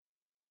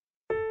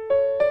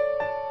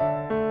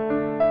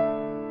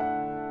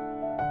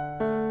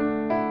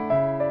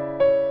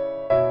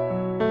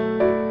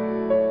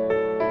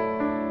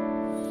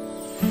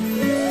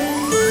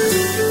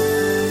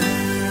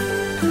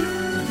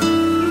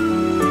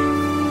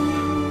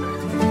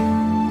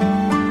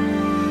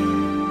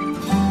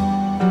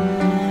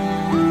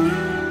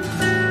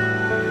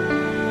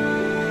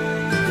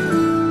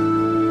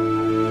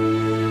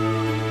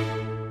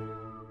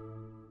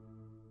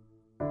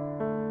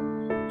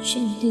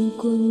chuyện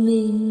của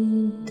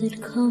mình thật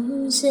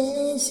không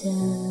dễ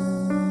dàng.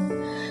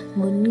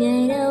 Một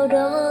ngày nào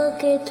đó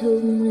kết thúc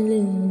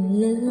lừng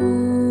lơ,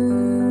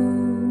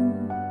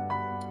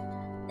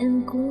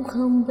 em cũng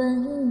không bất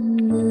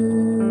ngờ.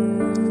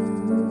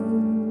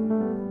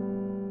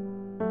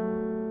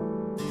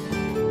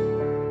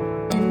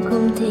 Em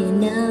không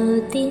thể nào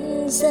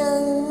tin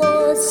rằng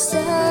một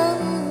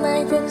sáng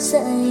mai thức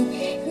dậy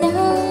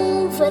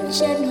nắng vẫn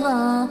chan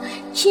hòa,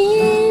 chỉ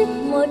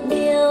một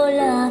điều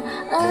là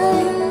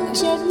anh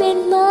chợt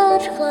biến mất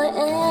khỏi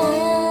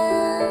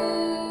em.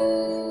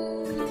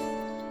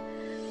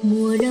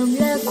 Mùa đông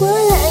là quá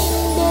lạnh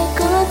để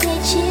có thể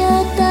chia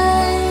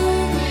tay,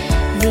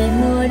 vì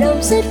mùa đông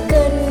rất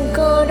cần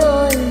có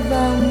đôi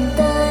vòng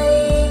tay.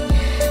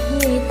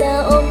 Người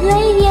ta ôm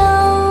lấy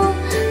nhau,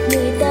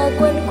 người ta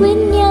quấn quýt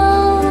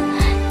nhau,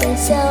 tại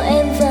sao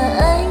em và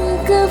anh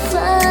cứ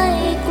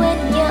phải quên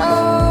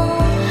nhau?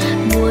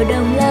 Mùa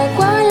đông là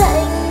quá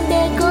lạnh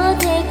để có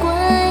thể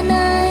quên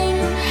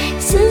anh,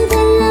 sự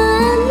thật là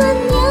em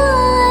vẫn nhớ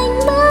anh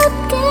bất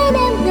kể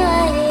đêm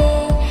ngày.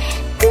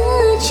 Cứ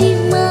chỉ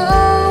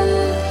mong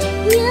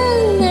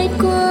những ngày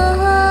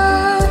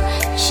qua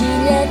chỉ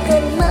là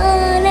cơn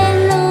mơ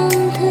đến lúc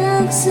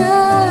thức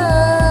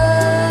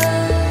giấc,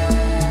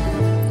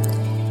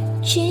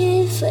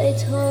 chỉ vậy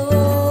thôi.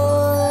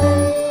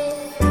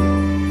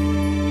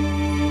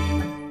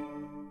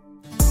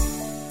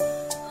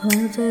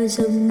 Hòa vào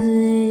dòng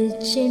người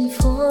trên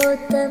phố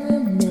tấm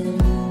nền,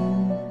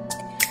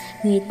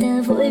 người ta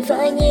vội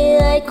vã như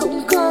ai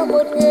cũng có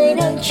một người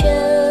đang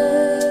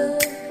chờ.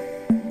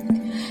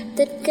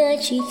 Tất cả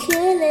chỉ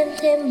khiến em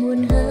thêm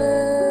buồn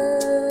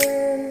hơn.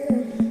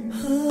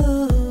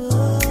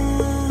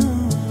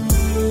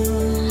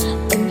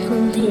 Em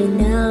không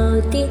thể nào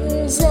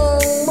tin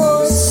rằng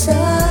một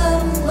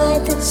sáng mai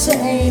thức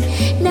dậy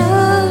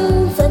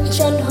nắng vẫn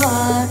chan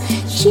hòa,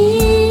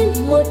 chỉ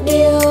một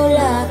điều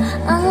là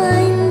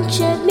anh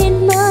chợt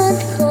biến mất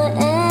khỏi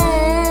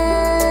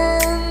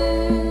em.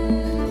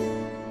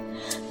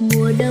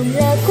 Mùa đông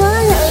là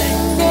quá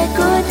lạnh để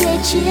có thể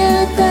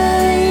chia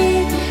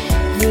tay,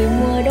 vì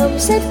mùa đông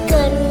rất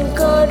cần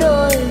có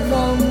đôi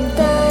vòng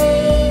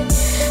tay.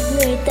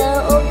 Người ta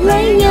ôm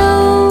lấy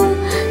nhau,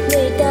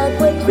 người ta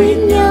quấn quýt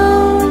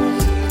nhau,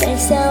 tại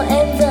sao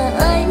em và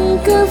anh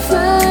cứ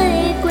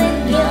phải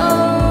quên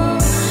nhau?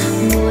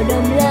 Mùa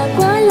đông là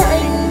quá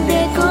lạnh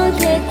để có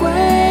thể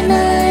quên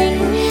anh,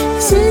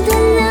 sự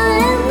thật là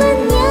em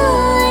vẫn nhớ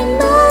anh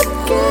bất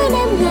cứ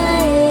đêm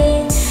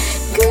ngày.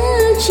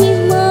 Cứ chỉ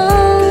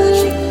mong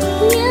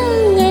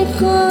những ngày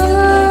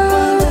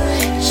qua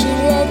chỉ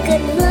là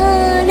cơn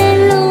mơ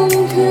đến lúc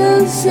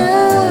thức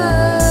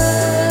giấc,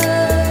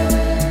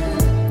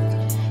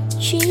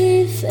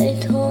 chỉ vậy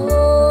thôi.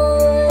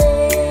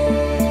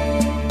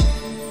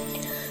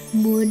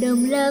 Mùa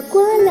đông là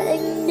quá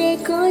lạnh để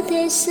có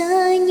thể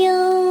xa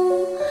nhau,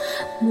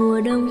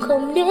 mùa đông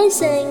không để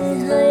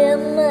dành hơi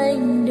ấm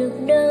anh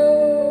được đâu.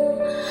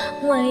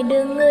 Ngoài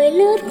đường người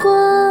lướt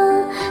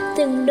qua,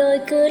 từng đôi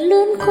cứ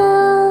lướt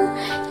qua,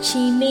 chỉ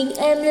mình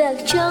em lạc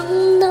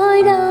trong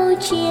nỗi đau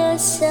chia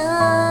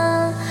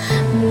xa.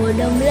 Mùa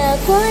đông là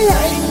quá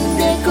lạnh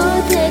để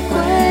có thể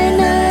quên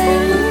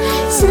anh,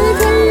 sự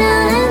thật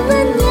là em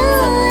vẫn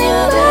nhớ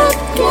anh bất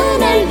cứ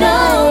nơi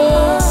đâu.